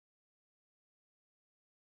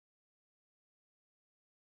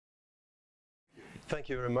Thank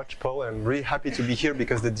you very much, Paul. I'm really happy to be here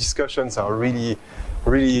because the discussions are really,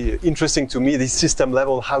 really interesting to me. This system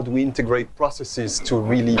level, how do we integrate processes to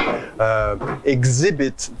really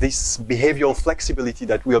exhibit this behavioral flexibility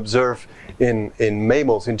that we observe in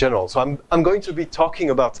mammals in general. So I'm going to be talking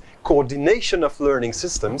about coordination of learning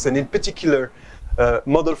systems, and in particular,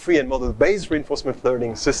 model-free and model-based reinforcement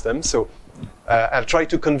learning systems. So I'll try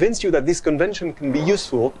to convince you that this convention can be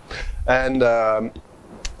useful. And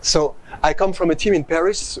so I come from a team in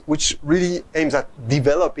Paris which really aims at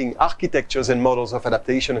developing architectures and models of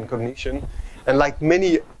adaptation and cognition. And like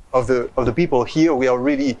many of the people here, we are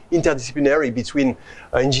really interdisciplinary between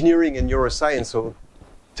engineering and neuroscience. So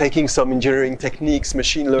taking some engineering techniques,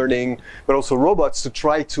 machine learning, but also robots to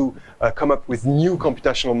try to come up with new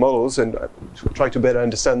computational models and to try to better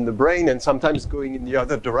understand the brain, and sometimes going in the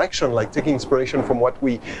other direction, like taking inspiration from what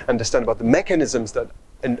we understand about the mechanisms that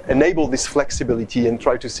enable this flexibility and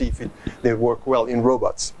try to see if they work well in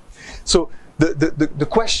robots. So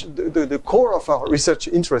the core of our research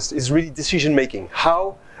interest is really decision making.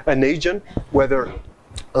 How an agent, whether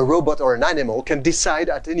a robot or an animal, can decide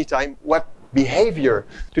at any time what behavior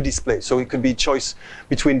to display. So it could be choice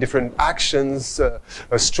between different actions,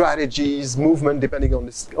 strategies, movement, depending on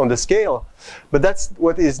the scale. But that's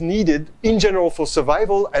what is needed in general for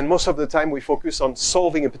survival, and most of the time we focus on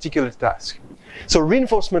solving a particular task. So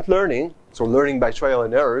reinforcement learning, so learning by trial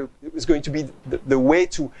and error, is going to be the way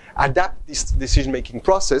to adapt this decision-making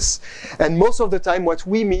process. And most of the time what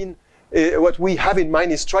we have in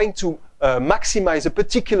mind is trying to maximize a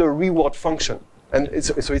particular reward function. And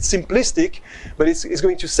so it's simplistic, but it's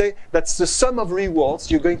going to say that's the sum of rewards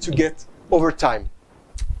you're going to get over time,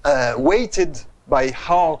 weighted by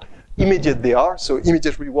how immediate they are. So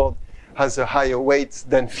immediate reward has a higher weight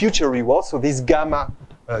than future reward. So this gamma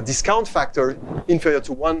discount factor inferior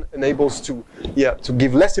to 1 enables to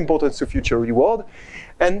give less importance to future reward.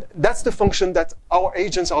 And that's the function that our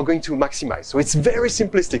agents are going to maximize. So it's very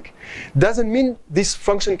simplistic. Doesn't mean this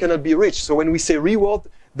function cannot be reached. So when we say reward,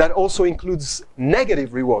 that also includes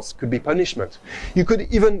negative rewards, could be punishment. You could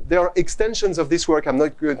even, there are extensions of this work I'm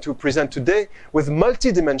not going to present today with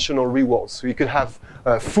multidimensional rewards. So you could have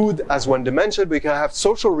food as one dimension, but you can have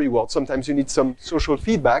social rewards. Sometimes you need some social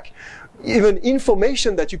feedback. Even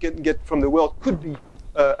information that you can get from the world could be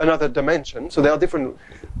another dimension. So there are different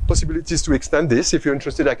possibilities to extend this. If you're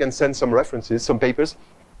interested, I can send some references, some papers.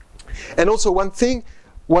 And also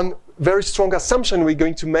one very strong assumption we're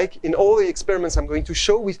going to make in all the experiments I'm going to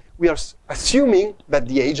show, we are assuming that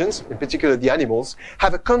the agents, in particular the animals,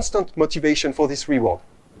 have a constant motivation for this reward.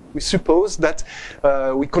 We suppose that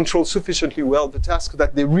we control sufficiently well the task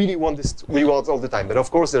that they really want this rewards all the time. But of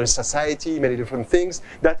course there is society, many different things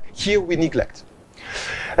that here we neglect.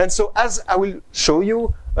 And so as I will show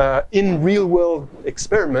you in real world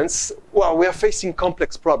experiments, well, we are facing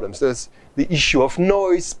complex problems. There's the issue of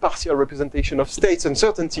noise, partial representation of states,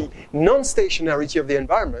 uncertainty, non-stationarity of the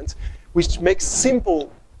environment, which makes simple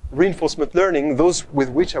reinforcement learning, those with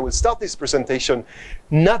which I will start this presentation,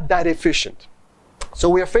 not that efficient. So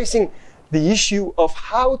we are facing the issue of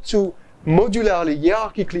how to modularly,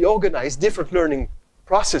 hierarchically organize different learning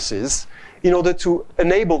processes in order to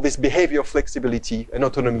enable this behavior flexibility and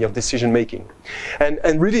autonomy of decision making.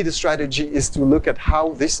 And really the strategy is to look at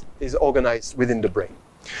how this is organized within the brain.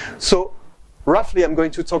 So roughly I'm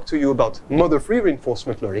going to talk to you about model-free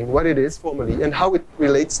reinforcement learning, what it is formally, and how it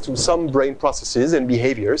relates to some brain processes and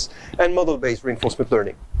behaviors, and model-based reinforcement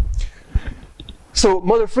learning. So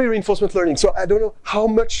model-free reinforcement learning. So I don't know how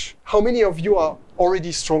many of you are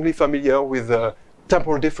already strongly familiar with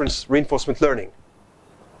temporal difference reinforcement learning.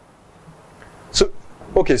 So,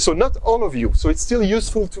 okay, so not all of you. So it's still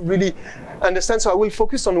useful to really understand. So I will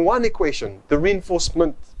focus on one equation, the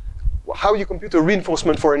reinforcement, how you compute a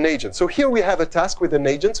reinforcement for an agent. So here we have a task with an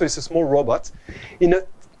agent. So it's a small robot in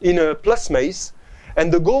a plus maze. And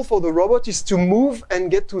the goal for the robot is to move and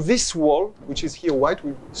get to this wall, which is here white.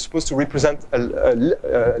 We're supposed to represent a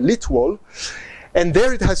lit wall. And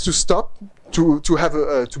there it has to stop to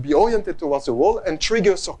be oriented towards the wall and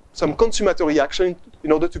trigger some consummatory action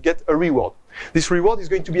in order to get a reward. This reward is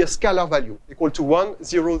going to be a scalar value, equal to 1,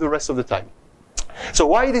 0 the rest of the time. So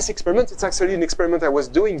why this experiment? It's actually an experiment I was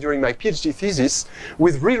doing during my PhD thesis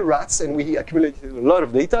with real rats, and we accumulated a lot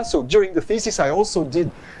of data. So during the thesis, I also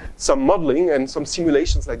did some modeling and some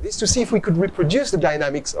simulations like this to see if we could reproduce the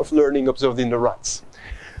dynamics of learning observed in the rats.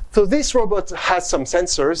 So this robot has some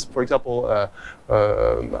sensors, for example,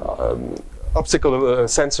 optical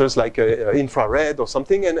sensors like infrared or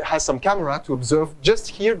something, and it has some camera to observe just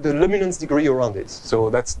here the luminance degree around it. So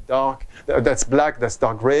that's dark, that's black, that's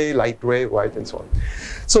dark gray, light gray, white, and so on.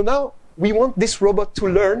 So now we want this robot to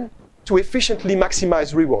learn to efficiently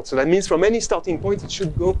maximize reward. So that means from any starting point, it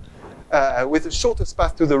should go with the shortest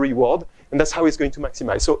path to the reward, and that's how it's going to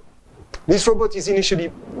maximize. So this robot is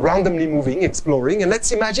initially randomly moving, exploring, and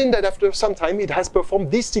let's imagine that after some time, it has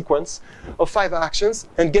performed this sequence of 5 actions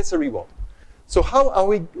and gets a reward. So how are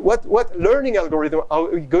we, what learning algorithm are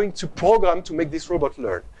we going to program to make this robot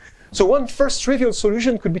learn? So one first trivial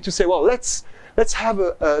solution could be to say, well, let's have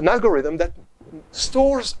an algorithm that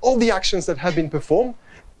stores all the actions that have been performed.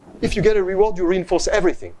 If you get a reward, you reinforce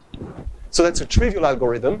everything. So that's a trivial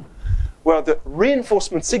algorithm where the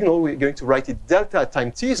reinforcement signal, we're going to write it delta at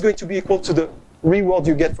time t, is going to be equal to the reward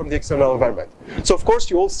you get from the external environment. So of course,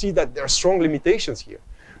 you all see that there are strong limitations here.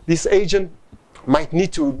 This agent might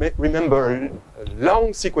need to remember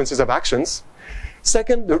long sequences of actions.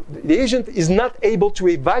 Second, the agent is not able to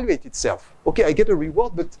evaluate itself. Okay, I get a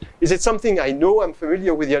reward, but is it something I know, I'm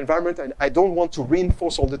familiar with the environment, and I don't want to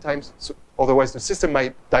reinforce all the time, so otherwise the system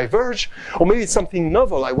might diverge, or maybe it's something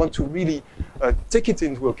novel, I want to really take it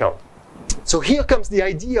into account. So here comes the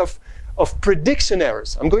idea of prediction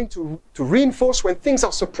errors. I'm going to reinforce when things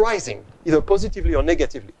are surprising, either positively or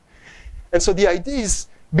negatively. And so the idea is,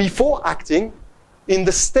 before acting, in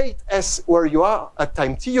the state S where you are at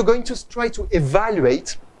time t, you're going to try to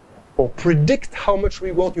evaluate or predict how much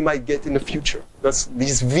reward you might get in the future. That's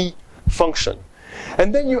this V function.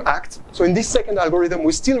 And then you act. So in this second algorithm,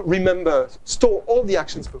 we still store all the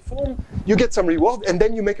actions performed, you get some reward, and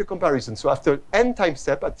then you make a comparison. So after n time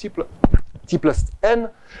step at t plus n,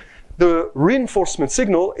 the reinforcement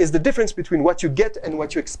signal is the difference between what you get and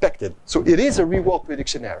what you expected. So it is a reward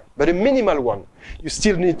prediction error, but a minimal one. You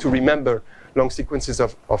still need to remember long sequences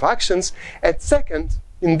of actions. And second,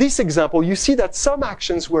 in this example, you see that some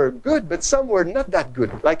actions were good, but some were not that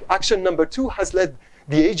good. Like action number 2 has led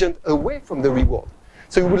the agent away from the reward.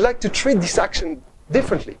 So you would like to treat this action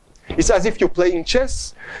differently. It's as if you're playing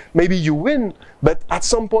chess. Maybe you win, but at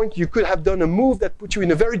some point you could have done a move that put you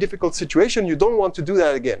in a very difficult situation. You don't want to do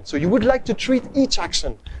that again. So you would like to treat each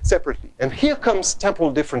action separately. And here comes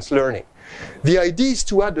temporal difference learning. The idea is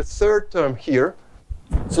to add a third term here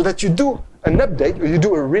so that you do an update, or you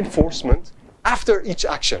do a reinforcement after each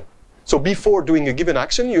action. So before doing a given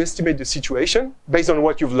action, you estimate the situation based on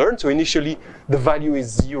what you've learned. So initially, the value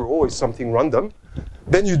is 0 or is something random.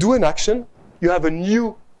 Then you do an action. You have a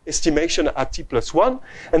new estimation at t plus 1.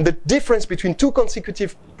 And the difference between 2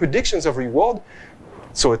 consecutive predictions of reward,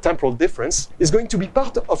 so a temporal difference, is going to be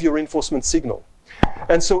part of your reinforcement signal.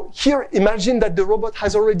 And so here, imagine that the robot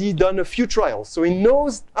has already done a few trials. So he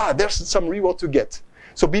knows, there's some reward to get.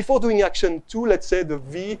 So before doing action 2, let's say the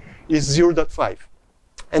V is 0.5.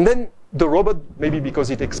 And then the robot, maybe because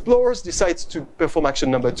it explores, decides to perform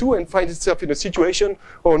action number 2 and finds itself in a situation,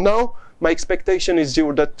 oh, now my expectation is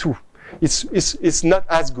 0.2. It's not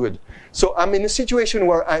as good. So I'm in a situation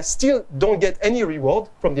where I still don't get any reward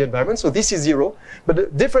from the environment, so this is 0. But the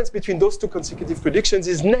difference between those 2 consecutive predictions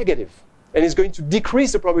is negative, and it's going to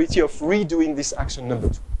decrease the probability of redoing this action number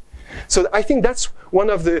 2. So I think that's one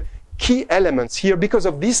of the key elements here. Because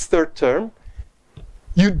of this third term,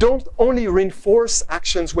 you don't only reinforce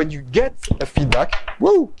actions when you get a feedback,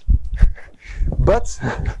 woo, but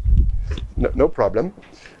no problem.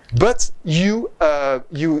 But you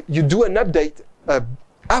do an update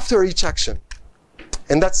after each action,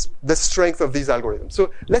 and that's the strength of this algorithm.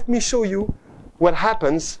 So let me show you what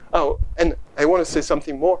happens. Oh, and I want to say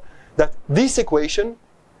something more. That this equation,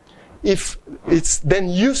 if it's then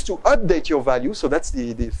used to update your value, so that's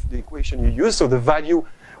the equation you use. So the value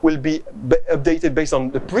will be updated based on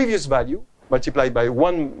the previous value multiplied by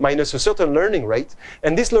 1 minus a certain learning rate.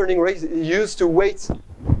 And this learning rate is used to weight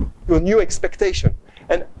your new expectation.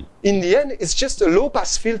 And in the end, it's just a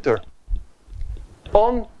low-pass filter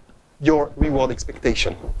on your reward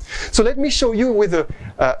expectation. So let me show you with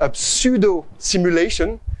a pseudo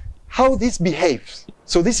simulation how this behaves.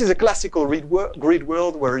 So this is a classical grid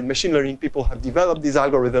world where in machine learning people have developed these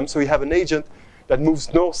algorithms. So we have an agent that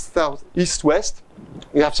moves north, south, east, west.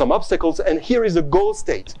 We have some obstacles, and here is the goal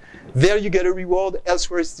state. There you get a reward,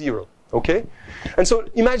 elsewhere it's 0. Okay? And so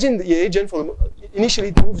imagine the agent, initially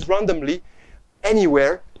it moves randomly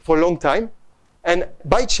anywhere for a long time, and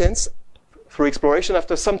by chance, through exploration,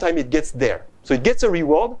 after some time it gets there. So it gets a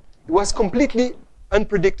reward. It was completely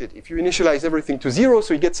unpredicted. If you initialize everything to 0,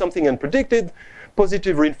 so you get something unpredicted,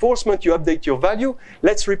 positive reinforcement, you update your value.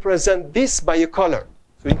 Let's represent this by a color.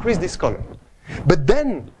 So increase this color. But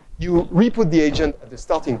then you re-put the agent at the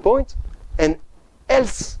starting point, and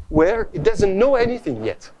elsewhere it doesn't know anything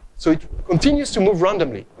yet. So it continues to move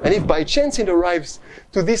randomly. And if by chance it arrives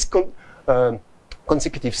to this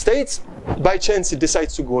consecutive states, by chance it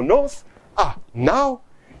decides to go north, now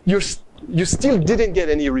you still didn't get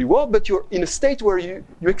any reward, but you're in a state where you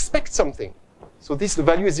expect something. So this, the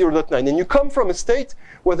value is 0.9. And you come from a state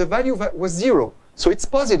where the value was 0. So it's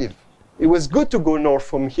positive. It was good to go north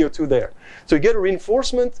from here to there. So you get a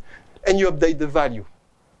reinforcement, and you update the value.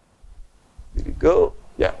 There you go.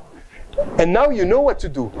 Yeah. And now you know what to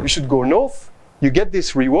do. You should go north. You get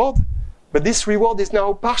this reward. But this reward is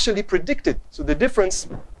now partially predicted. So the difference,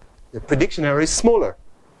 the prediction error is smaller.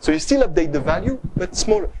 So you still update the value, but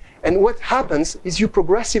smaller. And what happens is you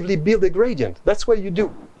progressively build a gradient. That's what you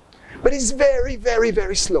do. But it's very, very,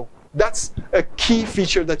 very slow. That's a key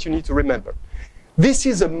feature that you need to remember. This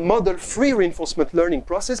is a model-free reinforcement learning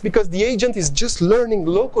process because the agent is just learning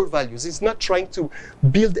local values. It's not trying to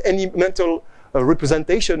build any mental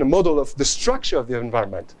representation, a model of the structure of the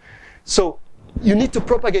environment. So you need to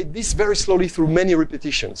propagate this very slowly through many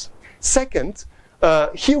repetitions. Second,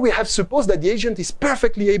 here we have supposed that the agent is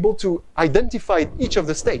perfectly able to identify each of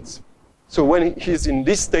the states. So when he's in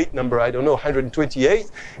this state number, I don't know,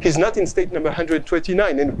 128, he's not in state number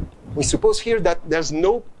 129. And we suppose here that there's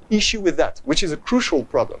no issue with that, which is a crucial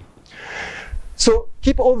problem. So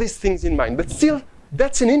keep all these things in mind. But still,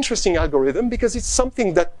 that's an interesting algorithm because it's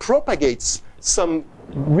something that propagates some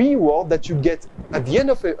reward that you get at the end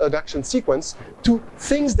of an action sequence to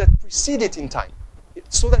things that precede it in time,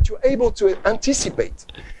 so that you're able to anticipate.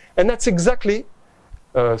 And that's exactly,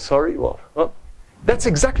 that's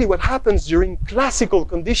exactly what happens during classical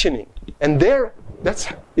conditioning. And that's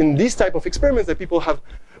in these type of experiments that people have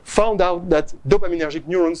found out that dopaminergic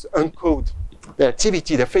neurons encode their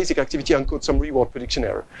activity, their phasic activity encode some reward prediction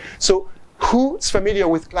error. So who's familiar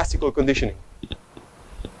with classical conditioning?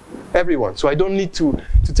 Everyone. So I don't need to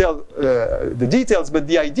tell the details, but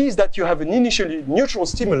the idea is that you have an initially neutral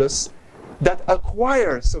stimulus that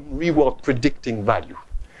acquires some reward predicting value.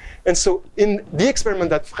 And so in the experiment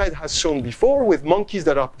that Fred has shown before with monkeys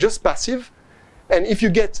that are just passive, and if you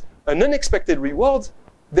get an unexpected reward,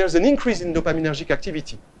 there's an increase in dopaminergic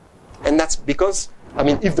activity. And that's because, I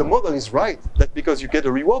mean, if the model is right, that's because you get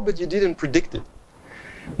a reward, but you didn't predict it.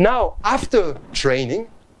 Now, after training,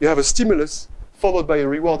 you have a stimulus followed by a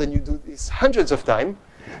reward, and you do this hundreds of times.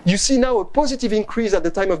 You see now a positive increase at the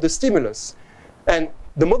time of the stimulus. And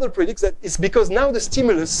the model predicts that it's because now the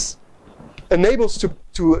stimulus enables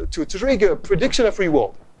to trigger a prediction of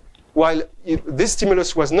reward, while this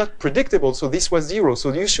stimulus was not predictable, so this was 0,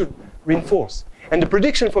 so you should reinforce. And the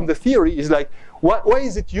prediction from the theory is like, why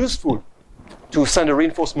is it useful to send a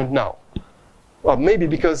reinforcement now? Well, maybe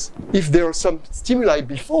because if there are some stimuli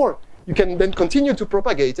before, you can then continue to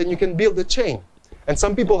propagate and you can build a chain. And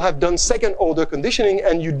some people have done second-order conditioning,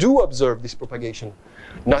 and you do observe this propagation.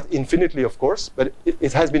 Not infinitely, of course, but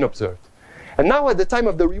it has been observed. And now at the time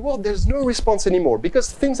of the reward, there's no response anymore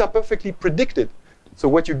because things are perfectly predicted. So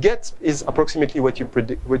what you get is approximately what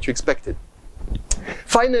you expected.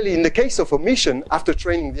 Finally, in the case of omission, after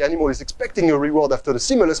training, the animal is expecting a reward after the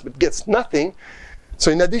stimulus but gets nothing.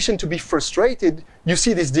 So in addition to be frustrated, you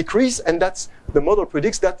see this decrease, and that's the model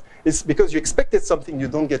predicts that it's because you expected something, you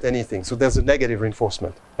don't get anything. So there's a negative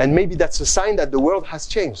reinforcement. And maybe that's a sign that the world has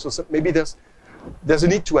changed. So maybe there's a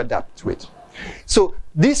need to adapt to it. So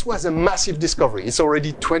this was a massive discovery. It's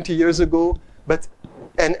already 20 years ago, but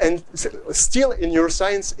and still in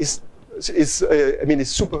neuroscience is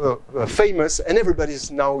super famous, and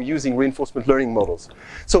everybody's now using reinforcement learning models.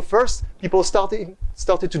 So first, people started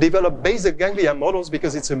to develop basal ganglia models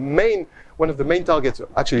because it's one of the main targets,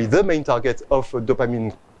 actually the main target of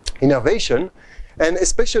dopamine innervation, and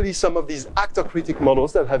especially some of these actor-critic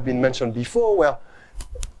models that have been mentioned before, where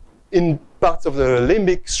in parts of the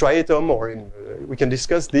limbic striatum, or we can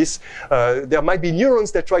discuss this, there might be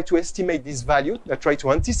neurons that try to estimate this value, that try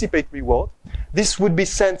to anticipate reward. This would be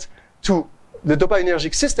sent to the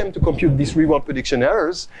dopaminergic system to compute these reward prediction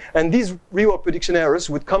errors, and these reward prediction errors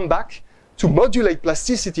would come back to modulate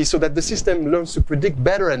plasticity so that the system learns to predict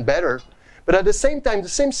better and better. But at the same time, the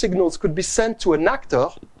same signals could be sent to an actor,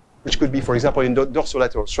 which could be, for example, in the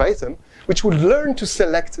dorsolateral striatum, which would learn to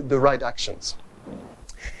select the right actions.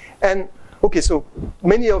 And okay, so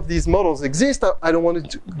many of these models exist. I don't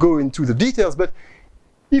want to go into the details, but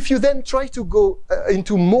if you then try to go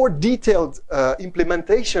into more detailed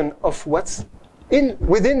implementation of what's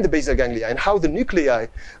within the basal ganglia and how the nuclei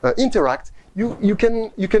interact, you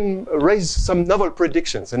can raise some novel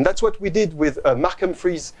predictions. And that's what we did with Mark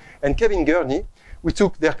Humphries and Kevin Gurney. We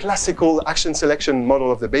took their classical action selection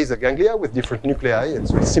model of the basal ganglia with different nuclei, and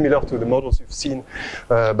so it's similar to the models you've seen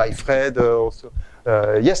by Fred also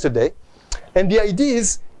yesterday. And the idea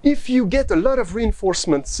is, if you get a lot of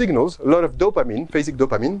reinforcement signals, a lot of dopamine, phasic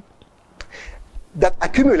dopamine, that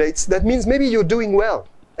accumulates, that means maybe you're doing well,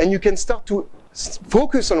 and you can start to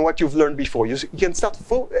focus on what you've learned before. You can start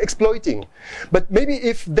exploiting. But maybe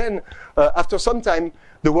if then, after some time,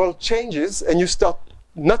 the world changes and you start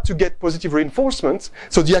not to get positive reinforcement,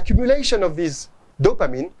 so the accumulation of this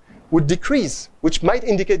dopamine would decrease, which might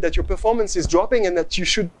indicate that your performance is dropping and that you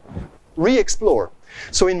should re-explore.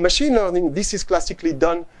 So in machine learning, this is classically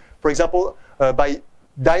done, for example, by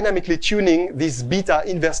dynamically tuning this beta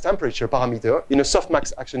inverse temperature parameter in a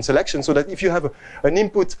softmax action selection, so that if you have an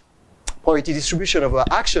input probability distribution of an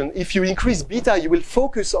action, if you increase beta, you will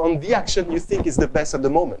focus on the action you think is the best at the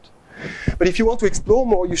moment. But if you want to explore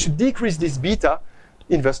more, you should decrease this beta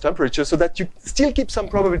inverse temperature so that you still keep some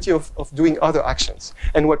probability of doing other actions.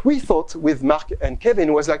 And what we thought with Mark and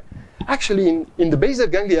Kevin was like, actually in the basal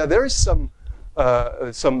ganglia, there is some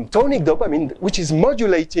tonic dopamine which is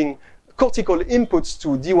modulating cortical inputs to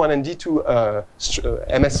D1 and D2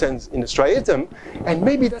 MSNs in the striatum, and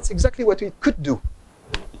maybe that's exactly what we could do,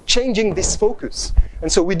 changing this focus.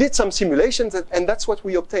 And so we did some simulations, and that's what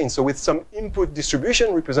we obtained. So with some input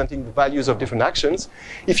distribution representing the values of different actions,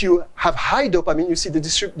 if you have high dopamine, you see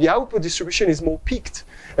the output distribution is more peaked.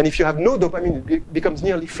 And if you have no dopamine, it becomes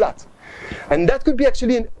nearly flat. And that could be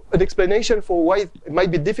actually an explanation for why it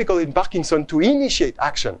might be difficult in Parkinson to initiate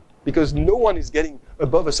action, because no one is getting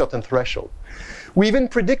above a certain threshold. We even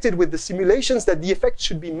predicted with the simulations that the effect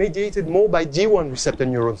should be mediated more by D1 receptor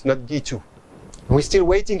neurons, not D2. We're still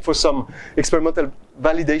waiting for some experimental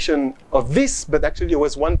validation of this, but actually there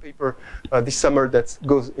was one paper this summer that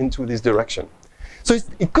goes into this direction. So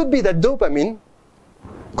it could be that dopamine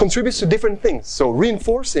contributes to different things. So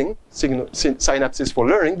reinforcing synapses for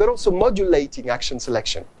learning, but also modulating action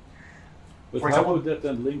selection. But how would that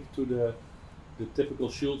then link to the typical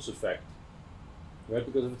Schultz effect? Right?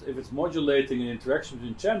 Because if it's modulating an interaction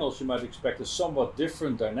between channels, you might expect a somewhat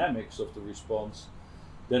different dynamics of the response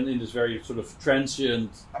than in this very sort of transient.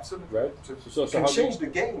 Absolutely. Right? So can change the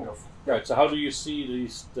gain of. Right. So how do you see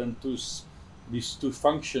these two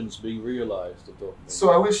functions being realized?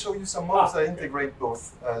 So I will show you some models that integrate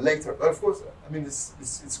both later. But of course, I mean,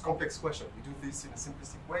 it's a complex question. We do this in a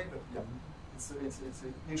simplistic way, but yeah, it's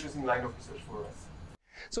an interesting line of research for us.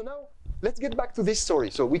 So now, let's get back to this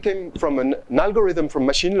story. So we came from an algorithm from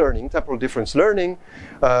machine learning, temporal difference learning,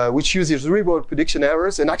 which uses reward prediction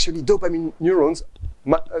errors, and actually dopamine neurons,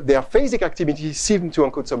 their phasic activity seem to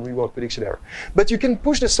encode some reward prediction error. But you can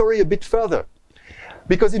push the story a bit further,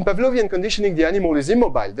 because in Pavlovian conditioning, the animal is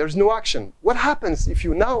immobile. There's no action. What happens if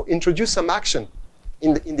you now introduce some action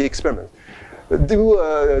in the experiment?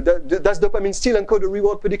 Does dopamine still encode a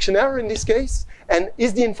reward prediction error in this case? And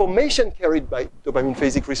is the information carried by dopamine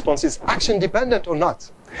phasic responses action dependent or not?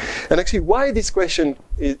 And actually why this question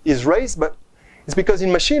is raised, but it's because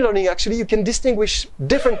in machine learning, actually you can distinguish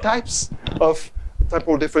different types of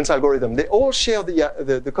temporal difference algorithm. They all share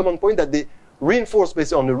the common point that they reinforce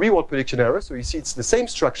based on the reward prediction error. So you see it's the same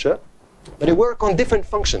structure, but they work on different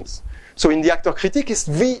functions. So in the actor critique,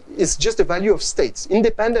 V is just a value of states,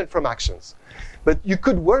 independent from actions. But you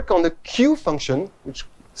could work on the Q function, which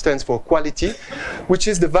stands for quality, which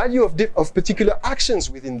is the value of particular actions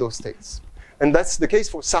within those states. And that's the case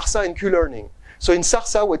for SARSA and Q-learning. So in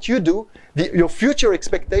SARSA, what you do, your future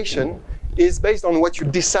expectation is based on what you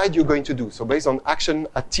decide you're going to do. So based on action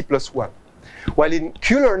at t+1. While in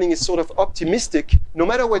Q-learning, it's sort of optimistic. No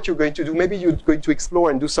matter what you're going to do, maybe you're going to explore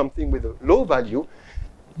and do something with a low value.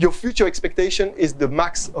 Your future expectation is the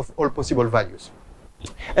max of all possible values.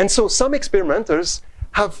 And so some experimenters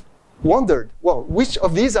have wondered, well, which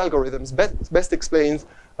of these algorithms best explains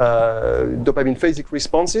dopamine phasic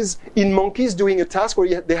responses in monkeys doing a task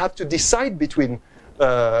where they have to decide between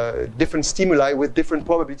different stimuli with different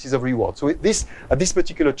probabilities of reward. So at this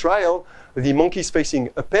particular trial, the monkey is facing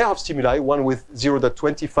a pair of stimuli, one with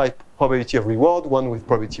 0.25 probability of reward, one with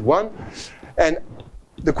probability 1. And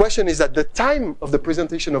the question is at the time of the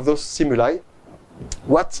presentation of those stimuli,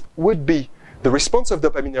 what would be the response of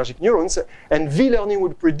dopaminergic neurons? And V-learning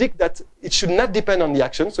would predict that it should not depend on the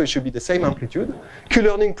action, so it should be the same amplitude.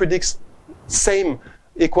 Q-learning predicts same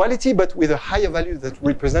equality, but with a higher value that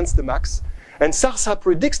represents the max. And SARSA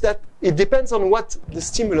predicts that it depends on what the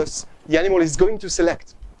stimulus the animal is going to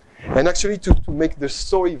select. And actually, to make the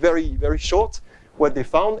story very, very short, what they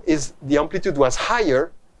found is the amplitude was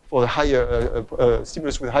higher for the higher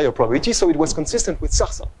stimulus with higher probability, so it was consistent with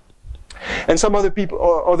SARSA. And some other people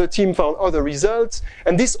or other team found other results,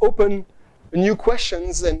 and this opened new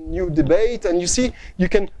questions and new debate. And you see, you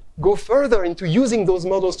can go further into using those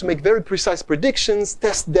models to make very precise predictions,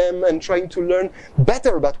 test them, and trying to learn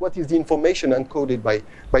better about what is the information encoded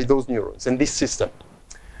by those neurons and this system.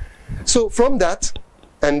 So from that,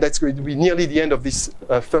 and that's going to be nearly the end of this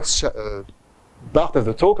first part of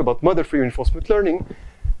the talk about model-free reinforcement learning,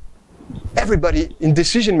 everybody in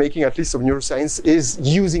decision-making, at least of neuroscience, is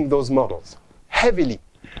using those models heavily.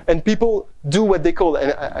 And people do what they call,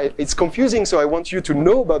 and it's confusing, so I want you to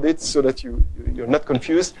know about it so that you're not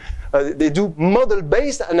confused. They do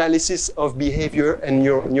model-based analysis of behavior and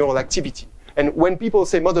neural activity. And when people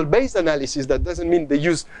say model-based analysis, that doesn't mean they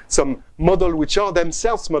use some model which are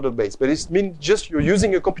themselves model-based, but it means just you're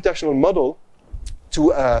using a computational model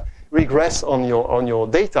to regress on your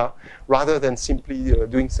data rather than simply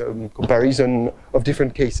doing some comparison of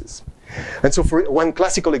different cases. And so for one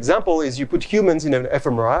classical example is you put humans in an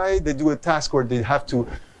fMRI, they do a task where they have to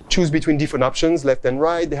choose between different options, left and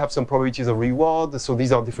right, they have some probabilities of reward, so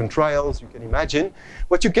these are different trials, you can imagine.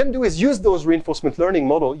 What you can do is use those reinforcement learning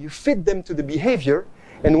model, you fit them to the behavior,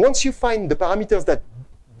 and once you find the parameters that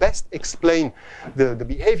best explain the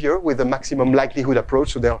behavior with the maximum likelihood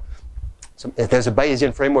approach, so there's a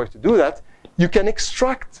Bayesian framework to do that, you can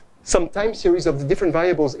extract some time series of the different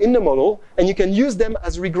variables in the model, and you can use them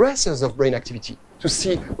as regressors of brain activity to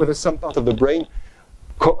see whether some part of the brain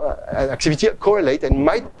activity correlate and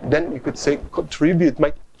might, then you could say, contribute,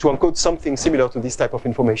 might to encode something similar to this type of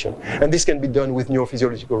information. And this can be done with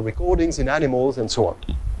neurophysiological recordings in animals and so on.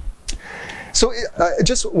 So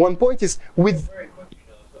just one point is with... Very quickly,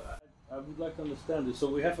 I would like to understand this.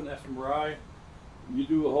 So we have an fMRI, you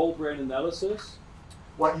do a whole brain analysis.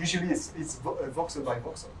 Well, usually it's voxel by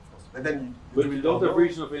voxel. But then you don't have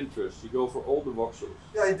region of interest. You go for all the voxels.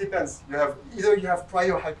 Yeah, it depends. Either you have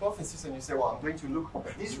prior hypothesis and you say, well, I'm going to look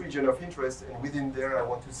at this region of interest, and within there I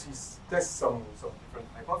want to test some different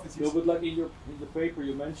hypotheses. No, but like in the paper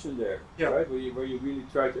you mentioned there, yeah, right, where you really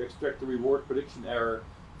try to extract the reward prediction error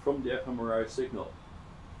from the fMRI signal,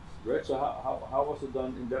 right? So how was it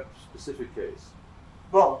done in that specific case?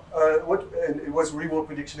 Well, it was reward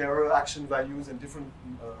prediction error, action values, and different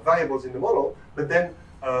variables in the model, but then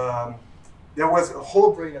there was a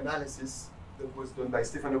whole brain analysis that was done by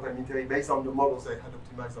Stefano Palminteri based on the models I had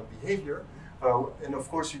optimized on behavior. And of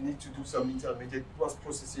course, you need to do some intermediate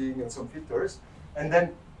post-processing and some filters. And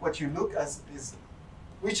then what you look at is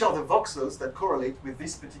which are the voxels that correlate with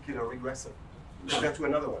this particular regressor compared to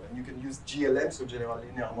another one. And you can use GLM, so general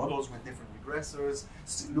linear models with different regressors,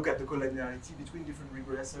 look at the collinearity between different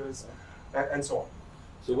regressors, and so on.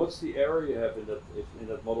 So what's the error you have in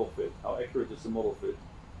that model fit? How accurate is the model fit?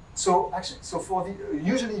 So actually,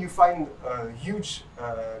 usually you find huge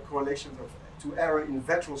correlations to error in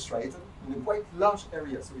ventral striatum in a quite large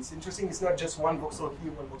area. So it's interesting. It's not just one voxel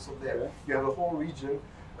here, one voxel there. Okay. You have a whole region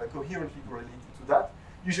coherently correlated to that.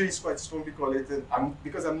 Usually it's quite strongly correlated.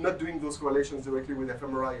 Because I'm not doing those correlations directly with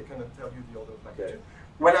fMRI, I cannot tell you the order of magnitude. Okay.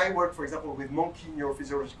 When I work, for example, with monkey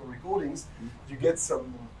neurophysiological recordings, you get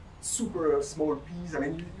some super small p's. I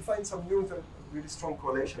mean, you find some neurons that have really strong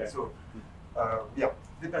correlation. Okay. So, yeah,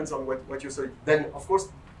 depends on what you study. Then, of course,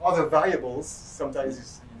 other variables,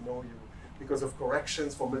 sometimes because of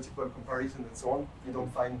corrections for multiple comparisons and so on, you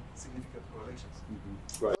don't find significant correlations.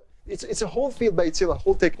 Mm-hmm. Right. It's a whole field by itself, a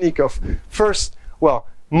whole technique of first, well,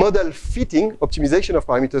 model fitting, optimization of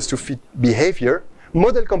parameters to fit behavior,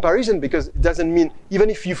 model comparison, because it doesn't mean, even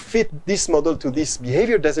if you fit this model to this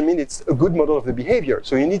behavior, doesn't mean it's a good model of the behavior.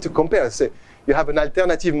 So you need to compare. Say, you have an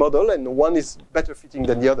alternative model, and one is better fitting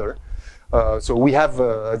than the other. So we have,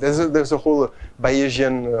 there's a whole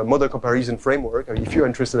Bayesian model comparison framework. If you're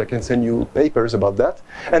interested, I can send you papers about that.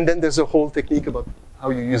 And then there's a whole technique about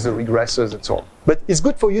how you use the regressors and so on. But it's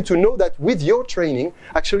good for you to know that with your training,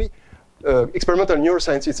 actually, experimental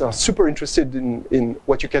neuroscientists are super interested in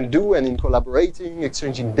what you can do and in collaborating,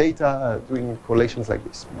 exchanging data, doing correlations like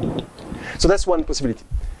this. So that's one possibility.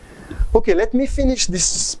 Okay, let me finish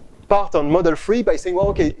this part on model free by saying, well,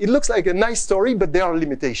 okay, it looks like a nice story, but there are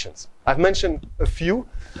limitations. I've mentioned a few,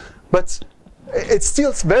 but it's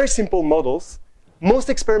still very simple models. Most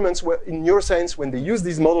experiments in neuroscience, when they use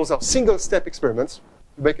these models, are single-step experiments.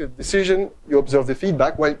 You make a decision, you observe the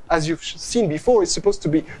feedback. Well, as you've seen before, it's supposed to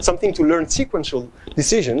be something to learn sequential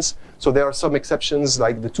decisions. So there are some exceptions,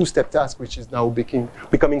 like the two-step task, which is now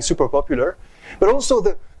becoming super popular. But also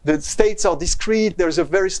the states are discrete. There's a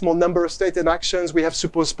very small number of state interactions. We have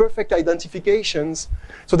supposed perfect identifications.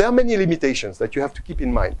 So there are many limitations that you have to keep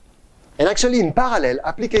in mind. And actually, in parallel,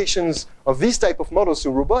 applications of this type of models to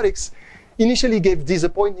robotics initially gave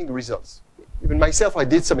disappointing results. Even myself, I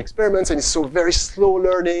did some experiments, and it's so very slow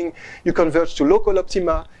learning. You converge to local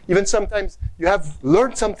optima. Even sometimes you have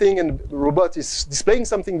learned something, and the robot is displaying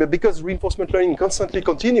something, but because reinforcement learning is constantly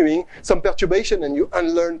continuing, some perturbation, and you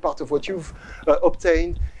unlearn part of what you've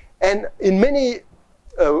obtained. And in many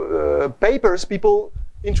papers, people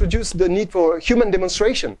introduced the need for human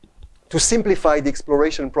demonstration to simplify the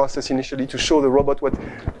exploration process initially, to show the robot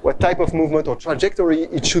what type of movement or trajectory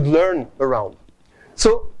it should learn around.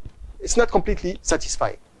 So it's not completely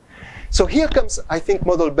satisfying. So here comes, I think,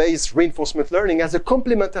 model-based reinforcement learning as a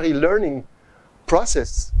complementary learning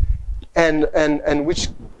process, and which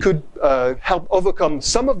could help overcome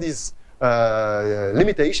some of these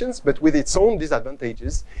limitations, but with its own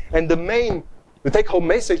disadvantages. And the take-home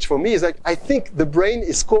message for me is that I think the brain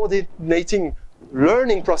is coordinating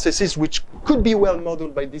learning processes which could be well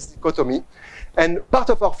modeled by this dichotomy. And part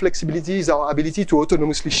of our flexibility is our ability to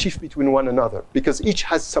autonomously shift between one another, because each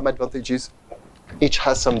has some advantages, each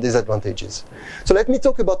has some disadvantages. So let me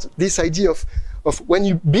talk about this idea of when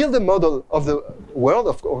you build a model of the world,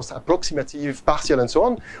 of course, approximative, partial, and so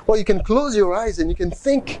on, well, you can close your eyes and you can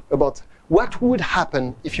think about what would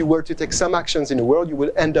happen if you were to take some actions in the world. You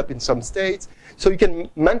will end up in some state. So you can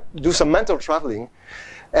do some mental traveling,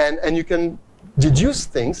 and you can deduce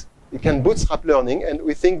things. You can bootstrap learning, and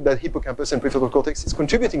we think that hippocampus and prefrontal cortex is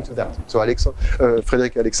contributing to that. So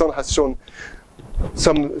Frédéric Alexandre has shown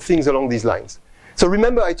some things along these lines. So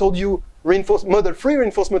remember, I told you model-free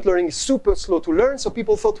reinforcement learning is super slow to learn, so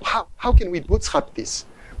people thought, how can we bootstrap this?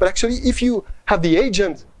 But actually, if you have the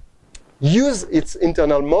agent use its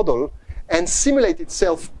internal model and simulate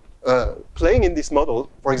itself playing in this model,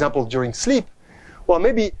 for example, during sleep, well,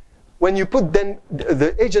 maybe when you put then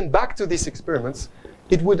the agent back to these experiments,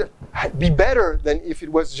 it would be better than if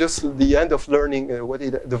it was just the end of learning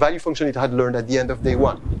the value function it had learned at the end of day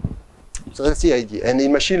one. So that's the idea. And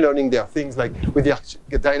in machine learning, there are things like with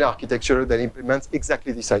the Dyna architecture that implements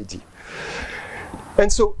exactly this idea.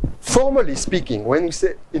 And so, formally speaking, when we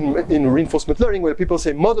say in reinforcement learning, when people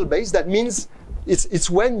say model-based, that means it's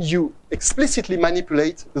when you explicitly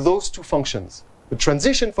manipulate those two functions, a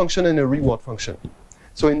transition function and a reward function.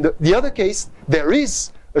 So in the other case, there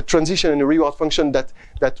is a transition and a reward function that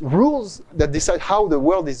rules, that decide how the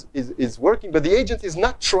world is working, but the agent is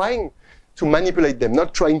not trying to manipulate them,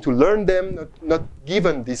 not trying to learn them, not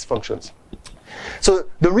given these functions. So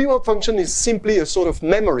the reward function is simply a sort of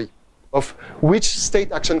memory of which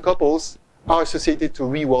state-action couples are associated to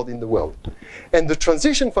reward in the world. And the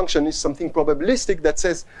transition function is something probabilistic that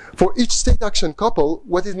says, for each state-action couple,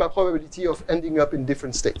 what is my probability of ending up in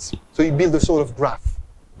different states? So you build a sort of graph.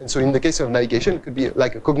 And so in the case of navigation, it could be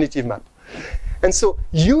like a cognitive map. And so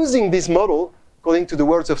using this model, according to the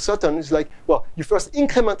words of Sutton, is like, well, you first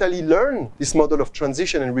incrementally learn this model of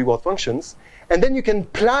transition and reward functions, and then you can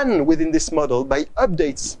plan within this model by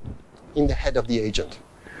updates in the head of the agent.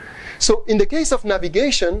 So in the case of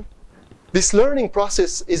navigation, this learning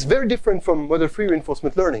process is very different from model-free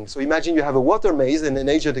reinforcement learning. So imagine you have a water maze and an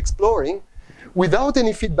agent exploring. Without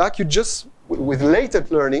any feedback, you just, with latent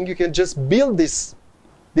learning, you can just build this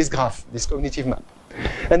graph, this cognitive map.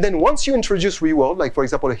 And then once you introduce reward, like for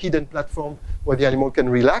example, a hidden platform where the animal can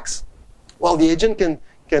relax, well, the agent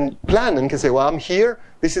can plan and can say, well, I'm here,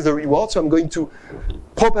 this is the reward, so I'm going to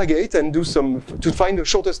propagate and to find the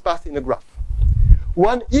shortest path in a graph.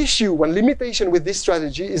 One issue, one limitation with this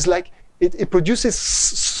strategy is like it produces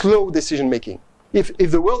slow decision making. If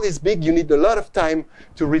the world is big, you need a lot of time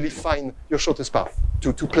to really find your shortest path,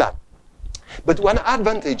 to plan. But one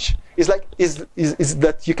advantage is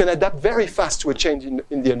that you can adapt very fast to a change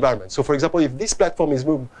in the environment. So for example, if this platform is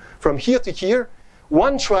moved from here to here,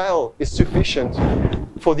 one trial is sufficient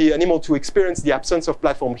for the animal to experience the absence of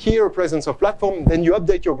platform here, presence of platform, then you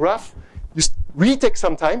update your graph, you retake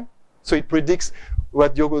some time, so it predicts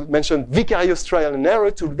what Diogo mentioned, vicarious trial and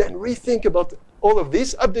error, to then rethink about all of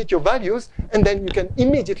this, update your values, and then you can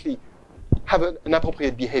immediately have an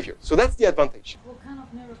appropriate behavior. So that's the advantage. What kind of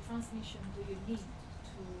neurotransmission do you need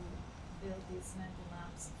to build these mental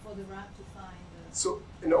maps for the rat to find? So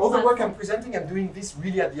in all the work I'm presenting, I'm doing this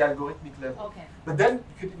really at the algorithmic level. Okay. But then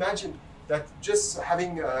you could imagine that just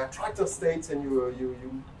having attractor states and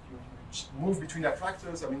you move between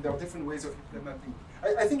attractors. I mean, there are different ways of implementing.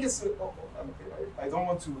 I think it's, I don't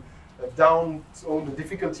want to down-tone the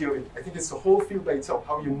difficulty of it. I think it's a whole field by itself,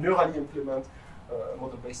 how you neurally implement a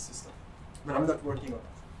model-based system. But I'm not working on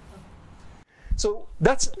that. So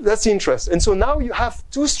that's the interest. And so now you have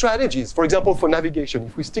two strategies. For example, for navigation,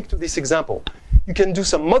 if we stick to this example, you can do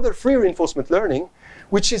some model-free reinforcement learning,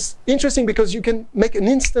 which is interesting because you can make an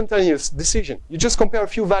instantaneous decision. You just compare a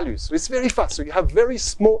few values. So it's very fast. So you have very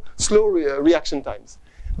slow reaction times.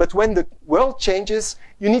 But when the world changes,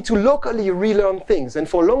 you need to locally relearn things. And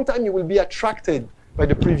for a long time, you will be attracted by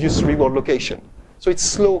the previous reward location. So it's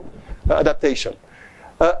slow adaptation.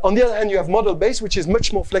 On the other hand, you have model-based, which is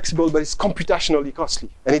much more flexible, but it's computationally costly.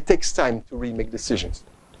 And it takes time to really make decisions.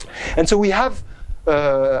 And so we have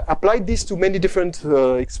applied this to many different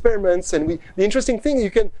experiments. And the interesting thing,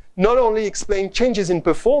 you can not only explain changes in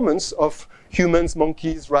performance of humans,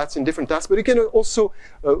 monkeys, rats in different tasks, but you can also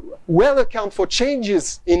well account for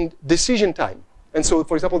changes in decision time. And so,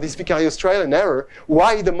 for example, this vicarious trial and error,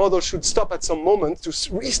 why the model should stop at some moment to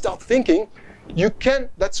restart thinking,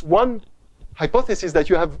 that's one hypothesis that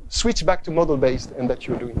you have switched back to model-based and that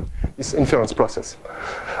you're doing this inference process.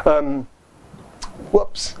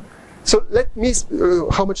 Whoops. So let me,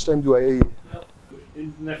 how much time do I?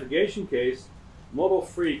 In the navigation case,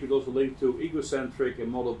 model-free could also link to egocentric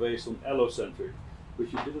and model-based on allocentric,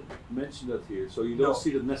 but you didn't mention that here. So you don't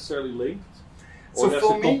see that necessarily linked? Or that's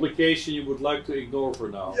a complication you would like to ignore for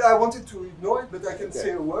now? Yeah, I wanted to ignore it, but I can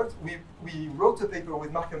say a word. We wrote a paper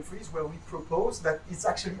with Mark and Fries where we proposed that it's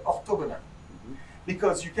actually orthogonal.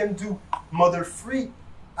 Because you can do model-free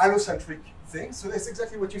allocentric things. So that's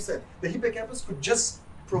exactly what you said. The hippocampus could just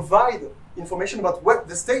provide information about what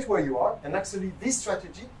the state where you are, and actually this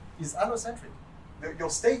strategy is allocentric. Your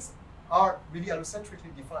states are really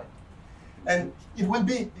allocentrically defined. And it will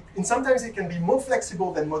be, and sometimes it can be more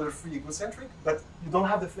flexible than model-free egocentric, but you don't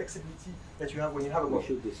have the flexibility that you have when you have a model. We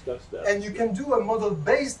should discuss that. And you can do a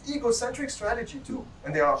model-based egocentric strategy too.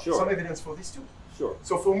 And there are some evidence for this too. Sure.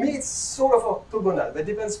 So for me, it's sort of orthogonal. That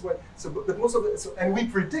depends what. So, but most of it. And we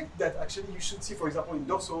predict that actually you should see, for example, in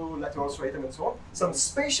dorsolateral striatum and so on, some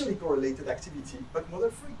spatially correlated activity, but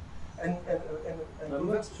model-free. And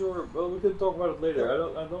I'm not sure. Well, we can talk about it later.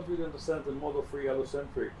 I don't really understand the model-free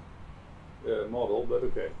allocentric model, but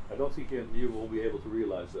okay. I don't think you will be able to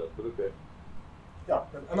realize that, but okay. Yeah,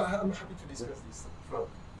 I'm happy to discuss this as well.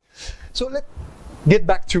 So let's get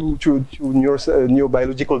back to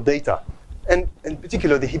neurobiological data. And in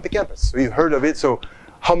particular, the hippocampus. So you heard of it. So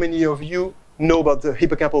how many of you know about the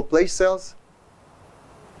hippocampal place cells?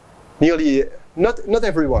 Nearly, not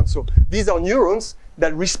everyone. So these are neurons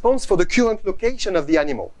that respond for the current location of the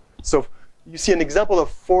animal. So you see an example of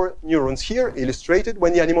 4 neurons here, illustrated,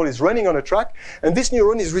 when the animal is running on a track. And this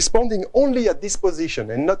neuron is responding only at this position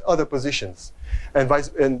and not other positions.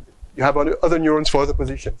 And you have other neurons for other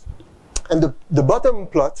positions. And the bottom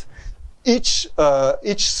plot, each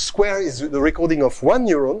square is the recording of 1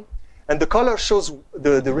 neuron, and the color shows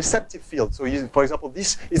the receptive field. So for example,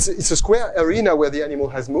 it's a square arena where the animal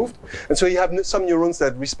has moved. And so you have some neurons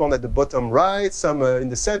that respond at the bottom right, some in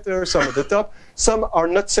the center, some at the top. Some are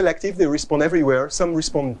not selective, they respond everywhere. Some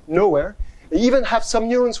respond nowhere. They even have some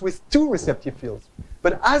neurons with 2 receptive fields.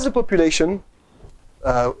 But as a population,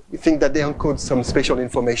 we think that they encode some spatial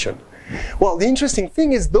information. Well, the interesting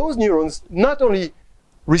thing is those neurons not only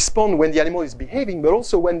respond when the animal is behaving, but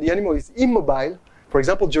also when the animal is immobile, for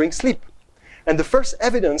example, during sleep. And the first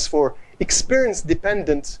evidence for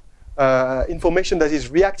experience-dependent information that is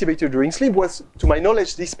reactivated during sleep was, to my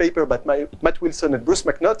knowledge, this paper by Matt Wilson and Bruce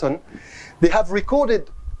McNaughton. They have recorded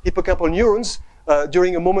hippocampal neurons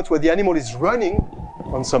during a moment where the animal is running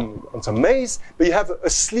on some maze, but you have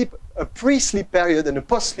a pre-sleep period and a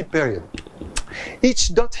post-sleep period.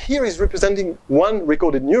 Each dot here is representing 1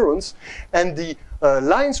 recorded neurons, and the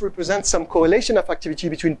lines represent some correlation of activity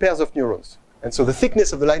between pairs of neurons. And so the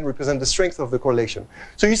thickness of the line represents the strength of the correlation.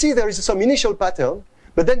 So you see there is some initial pattern,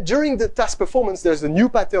 but then during the task performance, there's a new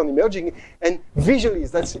pattern emerging, and visually,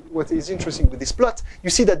 that's what is interesting with this plot,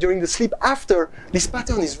 you see that during the sleep after, this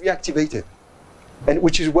pattern is reactivated, and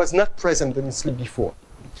which was not present in sleep before.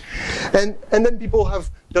 And then people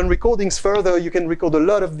have done recordings further. You can record a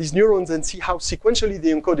lot of these neurons and see how sequentially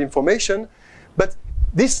they encode information. But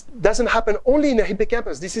this doesn't happen only in the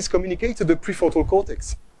hippocampus. This is communicated to the prefrontal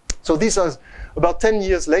cortex. So these are about 10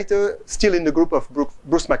 years later, still in the group of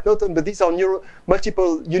Bruce McNaughton, but these are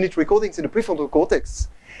multiple unit recordings in the prefrontal cortex.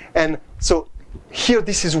 And so here,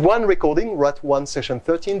 this is 1 recording, rat 1, session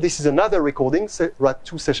 13. This is another recording, rat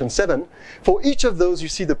 2, session 7. For each of those, you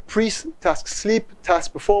see the pre-task sleep,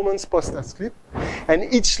 task performance, post-task sleep.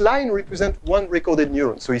 And each line represents 1 recorded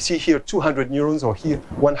neuron. So you see here 200 neurons, or here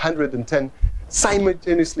 110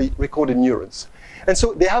 simultaneously recorded neurons. And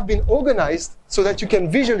so they have been organized so that you can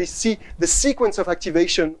visually see the sequence of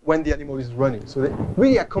activation when the animal is running. So they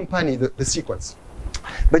really accompany the sequence.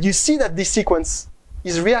 But you see that this sequence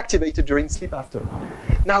is reactivated during sleep after.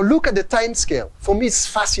 Now look at the time scale. For me, it's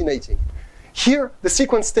fascinating. Here, the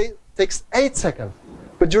sequence takes 8 seconds,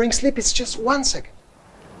 but during sleep, it's just 1 second.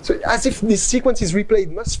 So as if this sequence is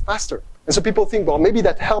replayed much faster. And so people think, well, maybe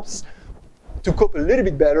that helps to cope a little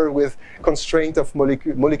bit better with constraint of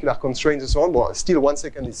molecular constraints and so on. Well, still 1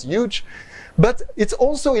 second is huge. But it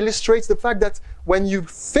also illustrates the fact that when you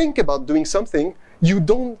think about doing something, you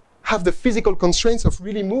don't have the physical constraints of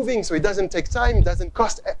really moving, so it doesn't take time, it doesn't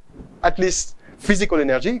cost at least physical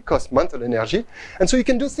energy, costs mental energy, and so you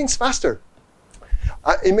can do things faster.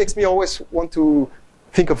 It makes me always want to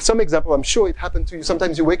think of some example. I'm sure it happened to you.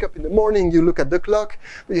 Sometimes you wake up in the morning, you look at the clock,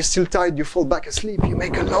 but you're still tired, you fall back asleep, you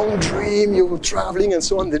make a long dream, you're traveling and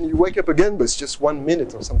so on, then you wake up again, but it's just 1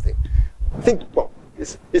 minute or something. I think, well,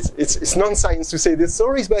 it's non-science to say these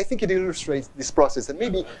stories, but I think it illustrates this process. And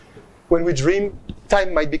maybe when we dream,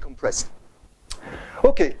 time might be compressed.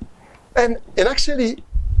 Okay, and actually,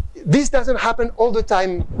 this doesn't happen all the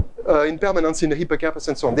time in permanence in the hippocampus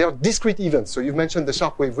and so on. They are discrete events. So you've mentioned the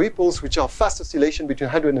sharp wave ripples, which are fast oscillation between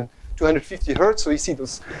 100 and 250 hertz. So you see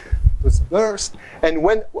those bursts. And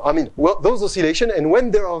when, those oscillations, and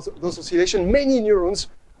when there are those oscillations, many neurons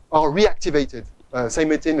are reactivated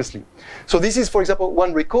simultaneously. So this is, for example,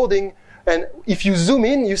 one recording. And if you zoom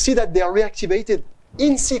in, you see that they are reactivated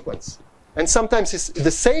in sequence. And sometimes it's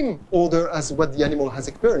the same order as what the animal has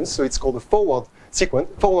experienced. So it's called a forward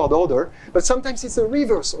order, but sometimes it's a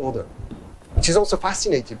reverse order, which is also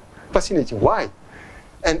fascinating. Why?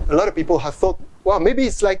 And a lot of people have thought, well, maybe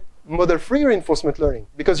it's like model-free reinforcement learning,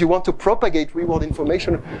 because you want to propagate reward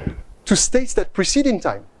information to states that precede in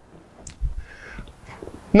time.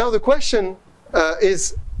 Now the question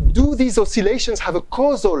is, do these oscillations have a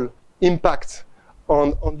causal impact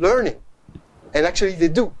on learning? And actually they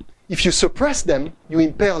do. If you suppress them, you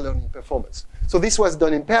impair learning performance. So this was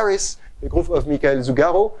done in Paris, the group of Michael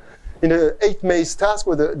Zugaro, in an 8-maze task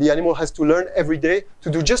where the animal has to learn every day to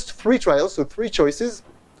do just 3 trials, so 3 choices.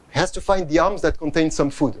 It has to find the arms that contain some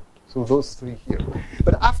food. So those 3 here.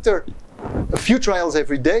 But after a few trials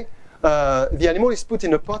every day, the animal is put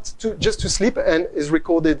in a pot just to sleep and is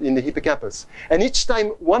recorded in the hippocampus. And each time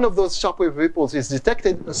one of those sharp wave ripples is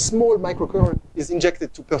detected, a small microcurrent is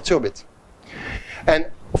injected to perturb it. And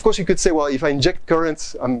of course, you could say, well, if I inject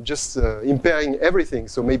currents, I'm just impairing everything.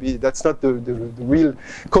 So maybe that's not the real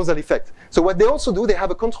causal effect. So what they also do, they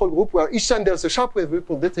have a control group where each time there's a sharp wave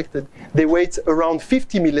ripple detected, they wait around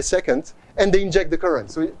 50 milliseconds and they inject the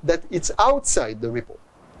current so that it's outside the ripple.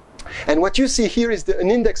 And what you see here is an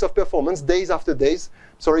index of performance days after days.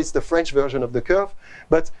 Sorry, it's the French version of the curve.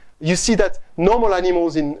 But you see that normal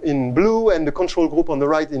animals in blue and the control group on the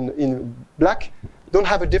right in black don't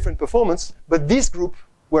have a different performance, but this group,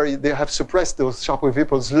 where they have suppressed those sharp wave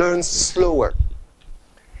ripples, learns slower.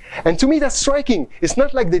 And to me, that's striking. It's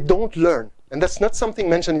not like they don't learn, and that's not something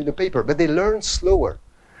mentioned in the paper, but they learn slower.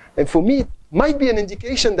 And for me, it might be an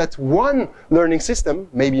indication that one learning system,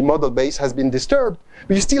 maybe model-based, has been disturbed,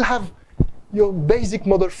 but you still have your basic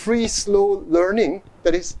model-free, slow learning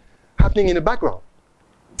that is happening in the background.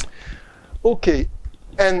 Okay,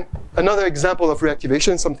 and another example of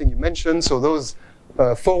reactivation, something you mentioned, so those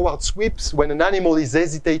forward sweeps when an animal is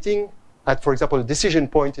hesitating at, for example, a decision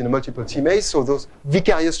point in a multiple T-maze, so those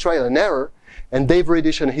vicarious trial and error, and Dave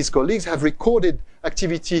Reddish and his colleagues have recorded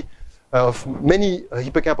activity of many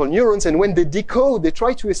hippocampal neurons, and when they decode, they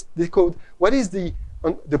try to decode what is the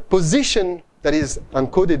position that is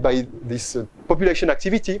encoded by this population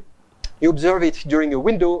activity. You observe it during a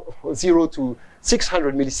window of 0 to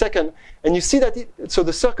 600 milliseconds, and you see that so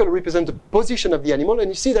the circle represents the position of the animal, and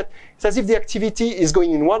you see that it's as if the activity is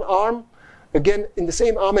going in one arm, again in the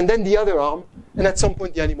same arm, and then the other arm, and at some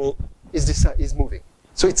point the animal is moving.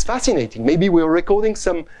 So it's fascinating. Maybe we're recording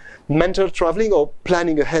some mental traveling or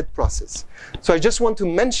planning ahead process. So I just want to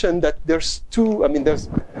mention that there's there's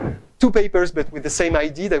 2 papers, but with the same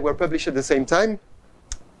idea that were published at the same time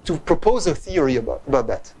to propose a theory about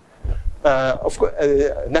that. Of course,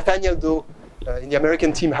 Nathaniel Doe in the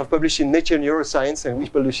American team have published in Nature Neuroscience, and we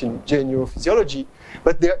published in J Neurophysiology.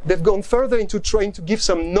 But they've gone further into trying to give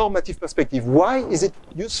some normative perspective. Why is it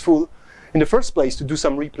useful in the first place to do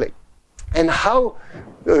some replay? And how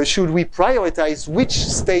should we prioritize which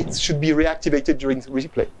states should be reactivated during the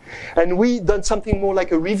replay? And we done something more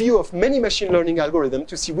like a review of many machine learning algorithms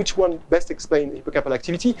to see which one best explain hippocampal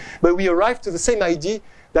activity. But we arrived to the same idea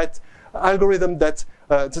that algorithm that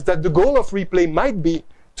the goal of replay might be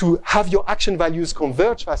to have your action values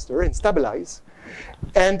converge faster and stabilize,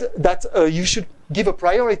 and that you should give a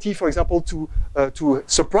priority, for example, to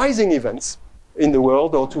surprising events in the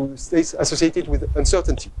world or to states associated with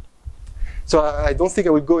uncertainty. So I don't think I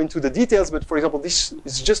will go into the details, but for example, this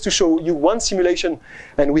is just to show you one simulation,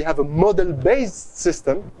 and we have a model-based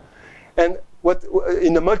system, and what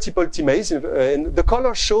in a multiple T-maze, and the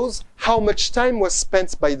color shows how much time was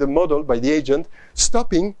spent by the model, by the agent,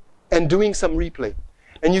 stopping and doing some replay.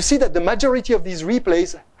 And you see that the majority of these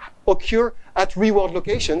replays occur at reward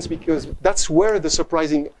locations, because that's where the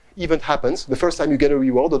surprising event happens, the first time you get a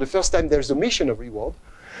reward, or the first time there's a mission of reward.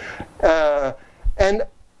 And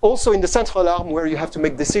also in the central arm where you have to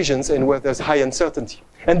make decisions and where there's high uncertainty.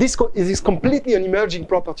 And this is completely an emerging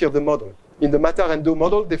property of the model. In the Matar and Do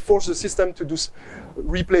model, they force the system to do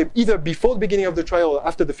replay either before the beginning of the trial or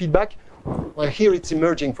after the feedback. Well, here it's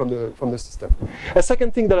emerging from the system. A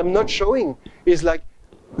second thing that I'm not showing is like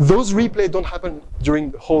those replays don't happen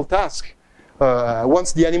during the whole task.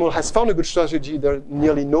 Once the animal has found a good strategy, there's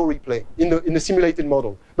nearly no replay in the simulated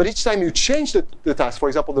model. But each time you change the task, for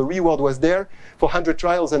example, the reward was there for 100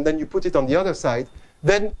 trials, and then you put it on the other side,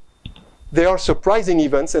 then there are surprising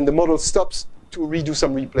events, and the model stops to redo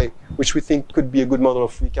some replay, which we think could be a good model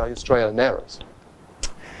of vicarious trial and errors.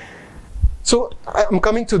 So I'm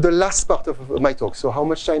coming to the last part of my talk. So how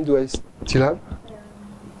much time do I still have?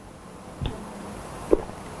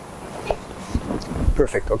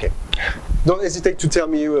 Perfect, okay. Don't hesitate to tell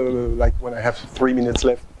me like when I have 3 minutes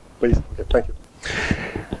left, please. Okay, thank you.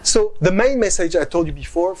 So the main message I told you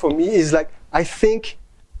before for me is like, I think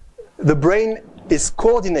the brain is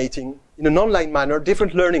coordinating in an online manner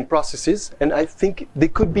different learning processes, and I think they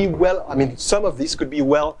could be well, I mean, some of these could be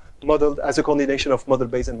well modeled as a combination of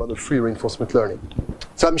model-based and model-free reinforcement learning.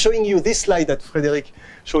 So I'm showing you this slide that Frédéric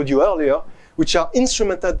showed you earlier, which are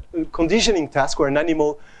instrumented conditioning tasks where an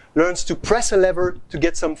animal learns to press a lever to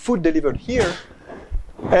get some food delivered here.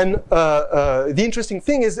 And the interesting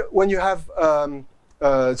thing is when you have,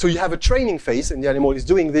 so you have a training phase, and the animal is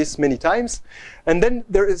doing this many times, and then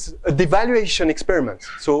there is a devaluation experiment.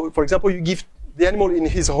 So for example, you give the animal in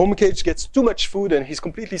his home cage gets too much food and he's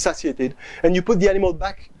completely satiated, and you put the animal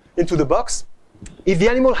back into the box. If the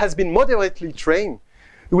animal has been moderately trained,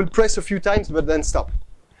 you will press a few times but then stop.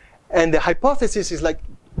 And the hypothesis is like,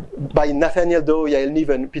 by Nathaniel Doe, Yael Niv,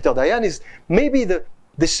 and Peter Dayan, is maybe the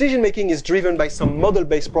decision-making is driven by some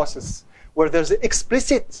model-based process where there's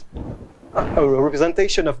explicit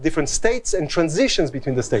representation of different states and transitions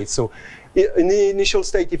between the states. So in the initial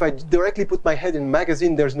state, if I directly put my head in a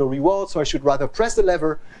magazine, there's no reward, so I should rather press the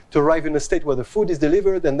lever to arrive in a state where the food is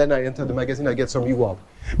delivered, and then I enter the magazine, I get some reward.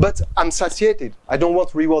 But I'm satiated. I don't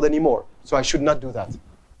want reward anymore, so I should not do that.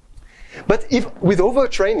 But if, with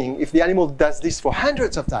overtraining, if the animal does this for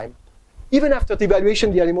hundreds of times, even after the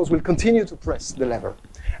evaluation, the animals will continue to press the lever.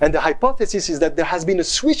 And the hypothesis is that there has been a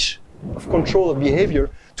switch of control of behavior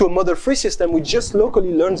to a model-free system which just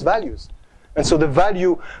locally learns values. And so the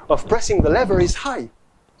value of pressing the lever is high.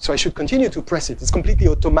 So I should continue to press it. It's completely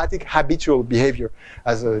automatic, habitual behavior,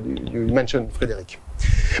 as you mentioned, Frédéric.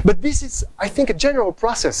 But this is, I think, a general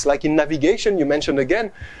process, like in navigation, you mentioned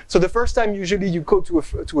again. So the first time, usually, you go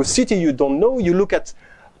to a city you don't know, you look at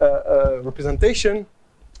a representation,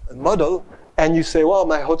 a model, and you say, well,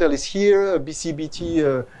 my hotel is here,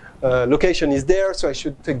 BCBT location is there, so I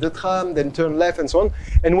should take the tram, then turn left, and so on.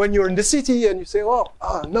 And when you're in the city and you say, oh,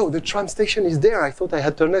 no, the tram station is there, I thought I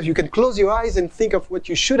had turned left, you can close your eyes and think of what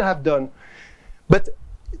you should have done. But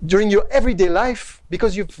during your everyday life,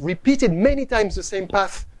 because you've repeated many times the same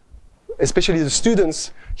path, especially the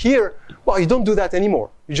students here, well, you don't do that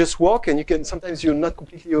anymore. You just walk, and you can, sometimes you're not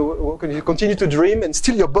completely awake, and you continue to dream, and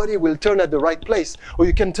still your body will turn at the right place. Or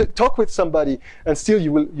you can talk with somebody, and still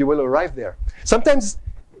you will arrive there. Sometimes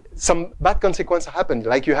some bad consequences happen,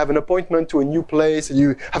 like you have an appointment to a new place, and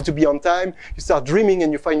you have to be on time, you start dreaming,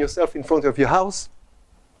 and you find yourself in front of your house.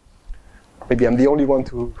 Maybe I'm the only one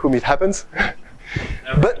to whom it happens.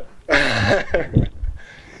 But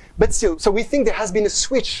still, so we think there has been a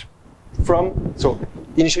switch from, so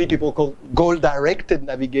initially people called goal-directed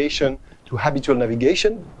navigation to habitual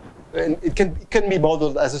navigation, and it can be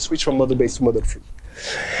modeled as a switch from model-based to model-free.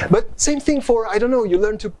 But same thing for, I don't know, you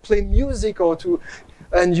learn to play music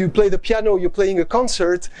and you play the piano, you're playing a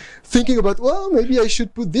concert, thinking about, well, maybe I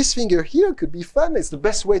should put this finger here, could be fun, it's the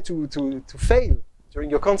best way to fail during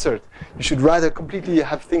your concert. You should rather completely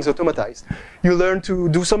have things automatized. You learn to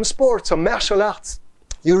do some sports, some martial arts.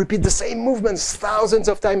 You repeat the same movements thousands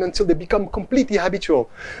of times until they become completely habitual.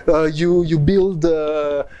 You build,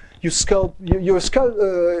 you sculpt,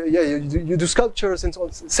 you do sculptures and so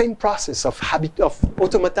on. Same process of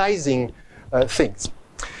automatizing things.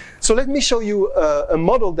 So let me show you a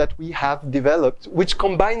model that we have developed, which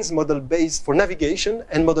combines model-based for navigation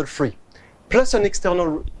and model-free, plus an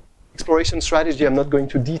external exploration strategy I'm not going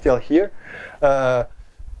to detail here.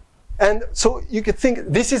 And so you could think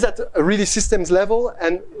this is at a really systems level,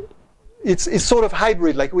 and it's sort of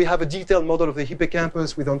hybrid. Like we have a detailed model of the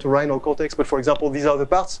hippocampus with entorhinal cortex, but for example, these are the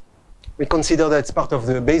parts. We consider that it's part of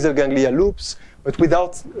the basal ganglia loops, but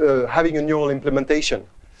without having a neural implementation.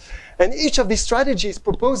 And each of these strategies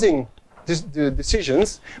proposing the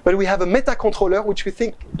decisions, but we have a meta-controller, which we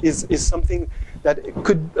think is something that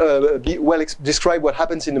could be well describe what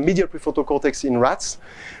happens in the medial prefrontal cortex in rats,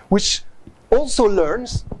 which also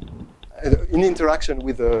learns, in interaction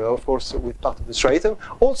with, of course, with part of the striatum,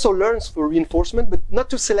 also learns for reinforcement, but not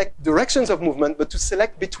to select directions of movement, but to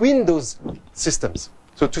select between those systems.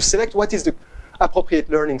 So to select what is the appropriate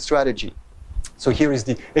learning strategy. So here is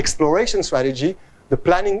the exploration strategy. The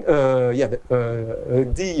planning,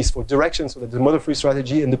 D is for direction, so that's the model-free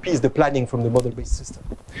strategy, and the P is the planning from the model-based system.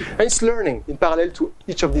 And it's learning in parallel to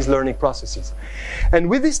each of these learning processes. And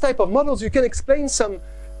with this type of models, you can explain some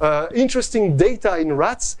interesting data in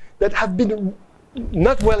rats that have been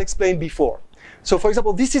not well explained before. So for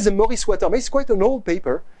example, this is a Maurice water maze, quite an old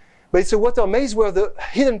paper, but it's a water maze where the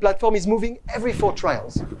hidden platform is moving every 4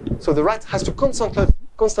 trials. So the rat has to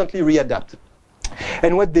constantly readapt.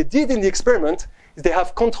 And what they did in the experiment is they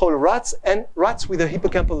have control rats and rats with a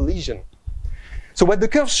hippocampal lesion. So what the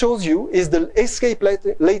curve shows you is the escape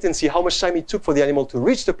latency, how much time it took for the animal to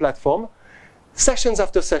reach the platform, sessions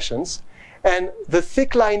after sessions, and the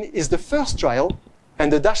thick line is the first trial,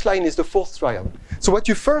 and the dashed line is the 4th trial. So what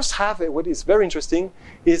you first have, what is very interesting,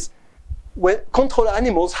 is when control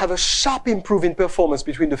animals have a sharp improvement in performance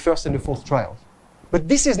between the 1st and the 4th trials. But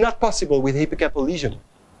this is not possible with hippocampal lesion.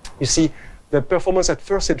 You see, the performance at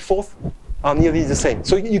 1st and 4th are nearly the same.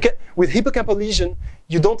 So you can, with hippocampal lesion,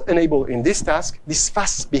 you don't enable in this task this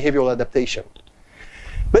fast behavioral adaptation.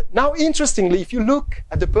 But now, interestingly, if you look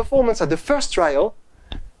at the performance at the first trial,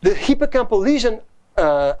 the hippocampal lesion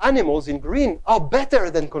animals in green are better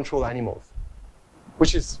than control animals,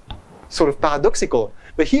 which is sort of paradoxical.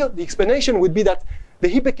 But here, the explanation would be that the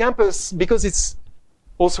hippocampus, because it's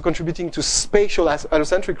also contributing to spatial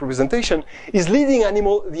allocentric representation, is leading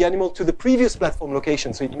the animal to the previous platform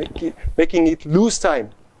location, so making it lose time.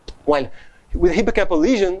 While with hippocampal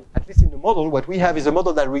lesion, at least in the model, what we have is a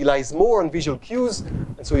model that relies more on visual cues,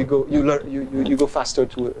 and so you go faster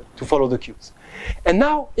to follow the cues. And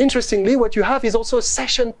now, interestingly, what you have is also a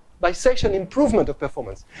session-by-session improvement of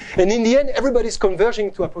performance. And in the end, everybody's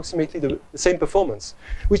converging to approximately the same performance,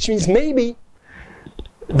 which means maybe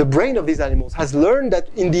the brain of these animals has learned that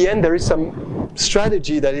in the end there is some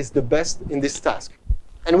strategy that is the best in this task.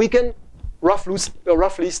 And we can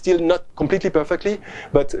roughly, still not completely perfectly,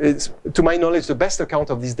 but it's, to my knowledge, the best account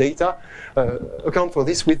of this data, account for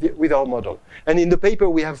this with our model. And in the paper,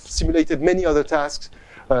 we have simulated many other tasks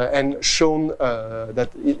and shown that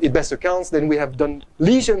it best accounts. Then we have done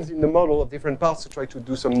lesions in the model of different parts to try to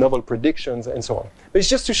do some novel predictions and so on. But it's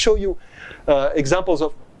just to show you examples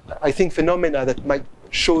of, I think, phenomena that might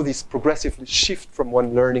show this progressive shift from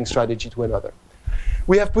one learning strategy to another.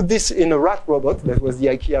 We have put this in a rat robot, that was the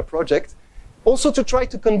IKEA project, also to try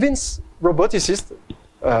to convince roboticists,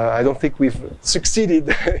 I don't think we've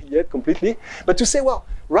succeeded yet completely, but to say, well,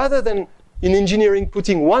 rather than in engineering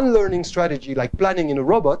putting one learning strategy like planning in a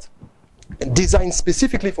robot, and designed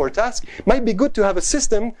specifically for a task, might be good to have a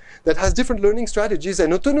system that has different learning strategies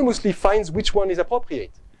and autonomously finds which one is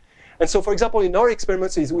appropriate. And so, for example, in our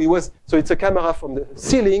experiments, so it's a camera from the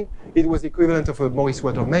ceiling. It was the equivalent of a Maurice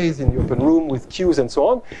water maze in the open room with cues and so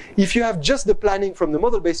on. If you have just the planning from the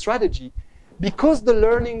model-based strategy, because the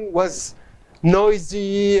learning was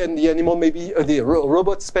noisy and the animal the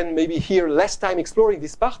robot spent maybe here less time exploring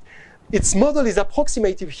this part, its model is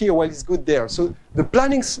approximative here while it's good there. So the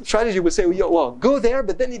planning strategy will say, well, go there,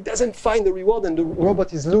 but then it doesn't find the reward and the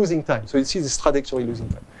robot is losing time. So you see this trajectory losing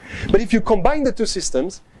time. But if you combine the two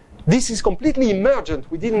systems, this is completely emergent.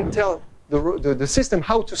 We didn't tell the system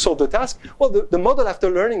how to solve the task. Well, the model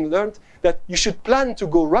after learned that you should plan to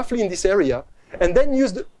go roughly in this area and then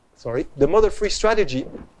use the model-free strategy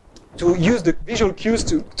to use the visual cues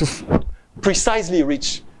to precisely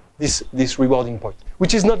reach this rewarding point,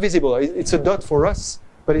 which is not visible. It's a dot for us,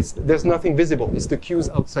 but there's nothing visible. It's the cues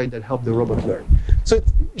outside that help the robot learn. So it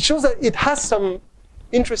shows that it has some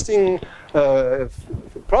interesting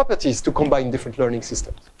properties to combine different learning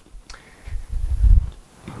systems.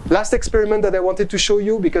 Last experiment that I wanted to show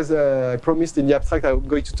you, because I promised in the abstract I'm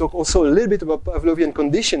going to talk also a little bit about Pavlovian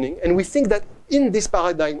conditioning. And we think that in this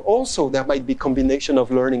paradigm also there might be combination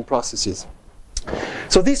of learning processes.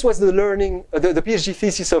 So this was the PhD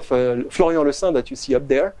thesis of Florian Le Saint that you see up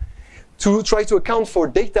there, to try to account for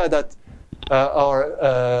data that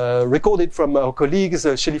are recorded from our colleagues,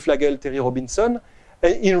 Shelley Flagel, Terry Robinson,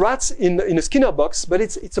 in rats in a Skinner box, but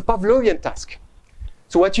it's a Pavlovian task.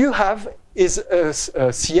 So what you have is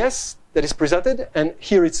a CS that is presented, and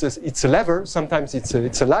here it's a lever, sometimes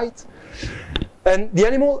it's a light. And the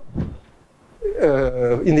animal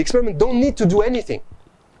in the experiment don't need to do anything.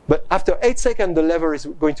 But after 8 seconds, the lever is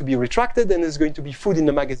going to be retracted, and there's going to be food in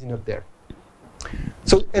the magazine up there.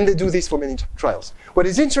 So, and they do this for many trials. What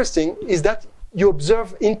is interesting is that you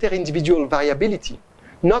observe inter-individual variability.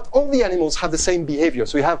 Not all the animals have the same behavior.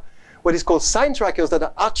 So you have what is called sign trackers that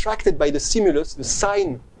are attracted by the stimulus, the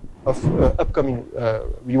sign of upcoming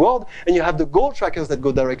reward, and you have the goal trackers that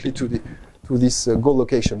go directly to this goal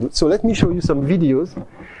location. So let me show you some videos.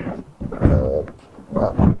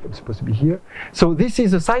 I'm supposed to be here. So this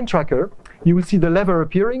is a sign tracker. You will see the lever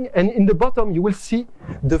appearing, and in the bottom you will see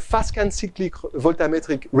the fast-scan cyclic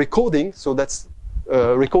voltammetric recording. So that's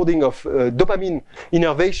recording of dopamine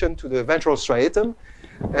innervation to the ventral striatum.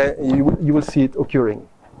 You will see it occurring.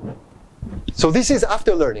 So this is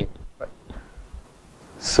after learning. Right?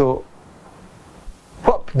 So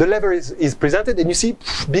the lever is presented, and you see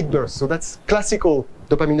big burst. So that's classical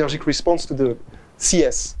dopaminergic response to the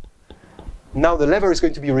CS. Now the lever is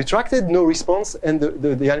going to be retracted, no response, and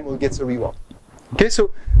the animal gets a reward. Okay,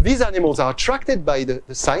 so these animals are attracted by the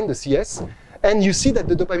sign, the CS, and you see that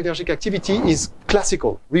the dopaminergic activity is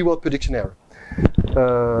classical, reward prediction error.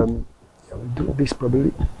 I'll do this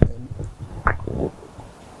probably.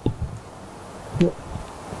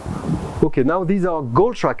 Okay, now these are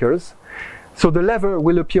goal trackers. So the lever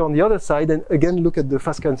will appear on the other side, and again, look at the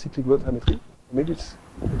fast-scan cyclic voltammetry. Maybe it's...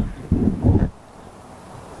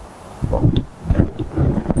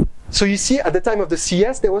 So you see, at the time of the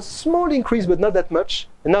CS, there was a small increase, but not that much.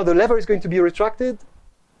 And now the lever is going to be retracted,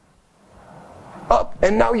 up,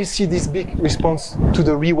 and now you see this big response to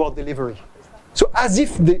the reward delivery. So as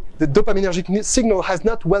if the dopaminergic signal has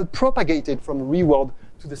not well propagated from reward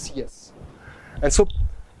to the CS. And so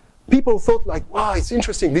people thought like, wow, it's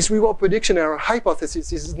interesting. This reward prediction error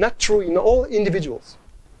hypothesis is not true in all individuals.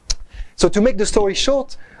 So to make the story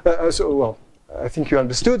short, I think you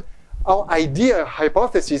understood, our idea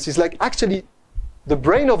hypothesis is like actually the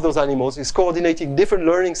brain of those animals is coordinating different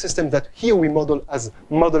learning systems that here we model as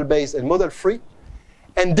model-based and model-free.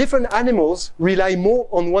 And different animals rely more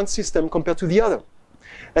on one system compared to the other.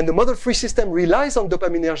 And the model-free system relies on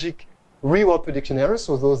dopaminergic reward prediction errors,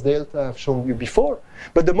 so those delta I've shown you before.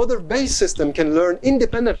 But the model-based system can learn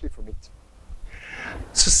independently from it.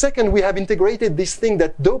 So second, we have integrated this thing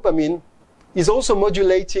that dopamine is also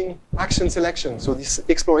modulating action selection, so this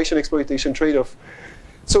exploration-exploitation trade-off.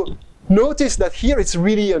 So notice that here it's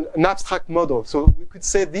really an abstract model. So we could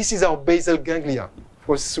say this is our basal ganglia.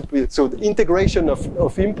 So the integration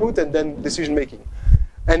of input and then decision-making.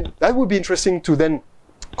 And that would be interesting to then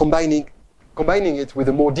combining it with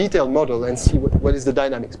a more detailed model and see what is the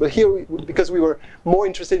dynamics. But here, because we were more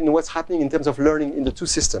interested in what's happening in terms of learning in the two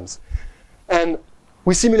systems. And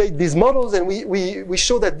we simulate these models, and we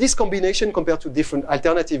show that this combination, compared to different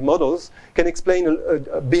alternative models, can explain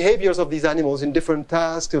behaviors of these animals in different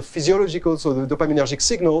tasks, physiological, so the dopaminergic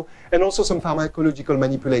signal, and also some pharmacological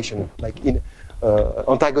manipulation, like in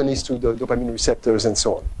antagonists to the dopamine receptors and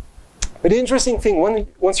so on. But the interesting thing,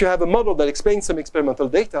 once you have a model that explains some experimental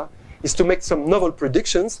data, is to make some novel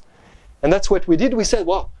predictions. And that's what we did. We said,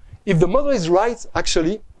 well, if the model is right,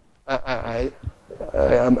 actually, I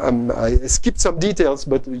skipped some details,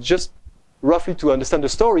 but just roughly to understand the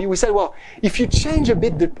story, we said, well, if you change a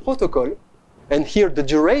bit the protocol, and here the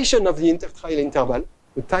duration of the inter-trial interval,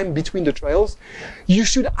 the time between the trials, you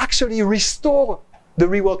should actually restore the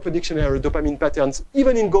reward prediction error dopamine patterns,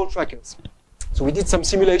 even in goal trackers. So we did some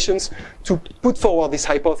simulations to put forward this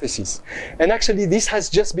hypothesis. And actually, this has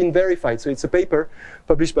just been verified. So it's a paper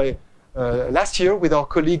published by last year with our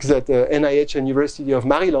colleagues at NIH and University of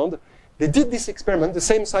Maryland. They did this experiment, the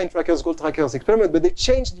same sign trackers, goal trackers experiment, but they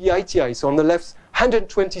changed the ITI. So on the left,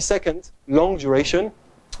 120-second long duration.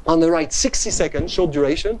 On the right, 60-second short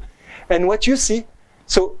duration. And what you see,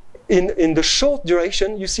 so in the short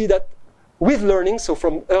duration, you see that with learning, so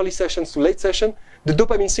from early sessions to late session, the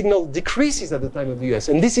dopamine signal decreases at the time of the US.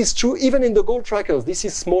 And this is true even in the goal trackers. This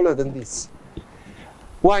is smaller than this.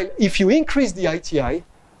 While if you increase the ITI,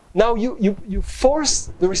 now you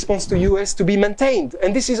force the response to US to be maintained.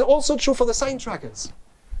 And this is also true for the sign trackers.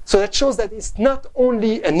 So that shows that it's not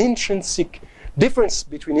only an intrinsic difference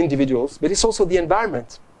between individuals, but it's also the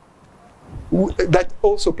environment that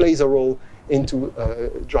also plays a role into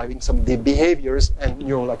driving some of the behaviors and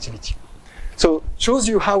neural activity. So it shows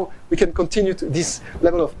you how we can continue to this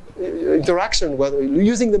level of interaction, whether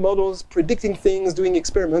using the models, predicting things, doing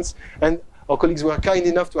experiments, and our colleagues were kind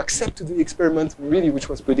enough to accept to do the experiment, really, which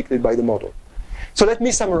was predicted by the model. So let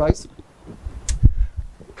me summarize.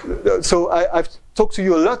 So I've talked to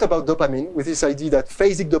you a lot about dopamine with this idea that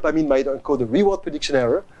phasic dopamine might encode a reward prediction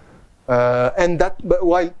error, and that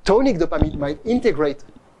while tonic dopamine might integrate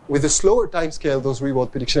with a slower time scale those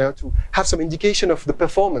reward prediction errors to have some indication of the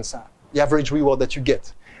performance, the average reward that you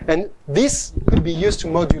get. And this could be used to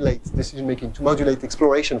modulate decision making, to modulate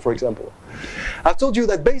exploration, for example. I've told you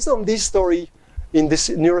that based on this story, in this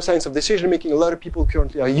neuroscience of decision making, a lot of people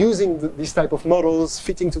currently are using these type of models,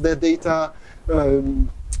 fitting to their data,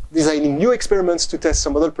 designing new experiments to test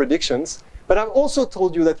some other predictions. But I've also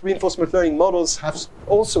told you that reinforcement learning models have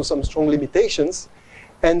also some strong limitations,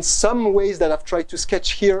 and some ways that I've tried to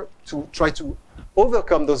sketch here to try to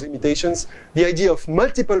overcome those limitations. The idea of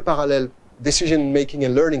multiple parallel decision-making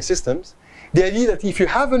and learning systems. The idea that if you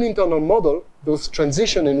have an internal model, those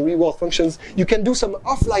transition and reward functions, you can do some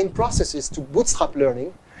offline processes to bootstrap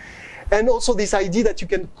learning. And also this idea that you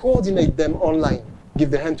can coordinate them online,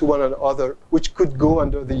 give the hand to one another, which could go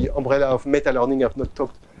under the umbrella of meta-learning. I've not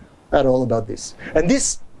talked at all about this. And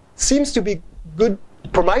this seems to be good,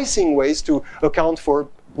 promising ways to account for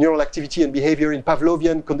neural activity and behavior in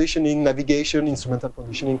Pavlovian conditioning, navigation, instrumental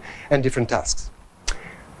conditioning, and different tasks.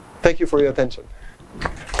 Thank you for your attention.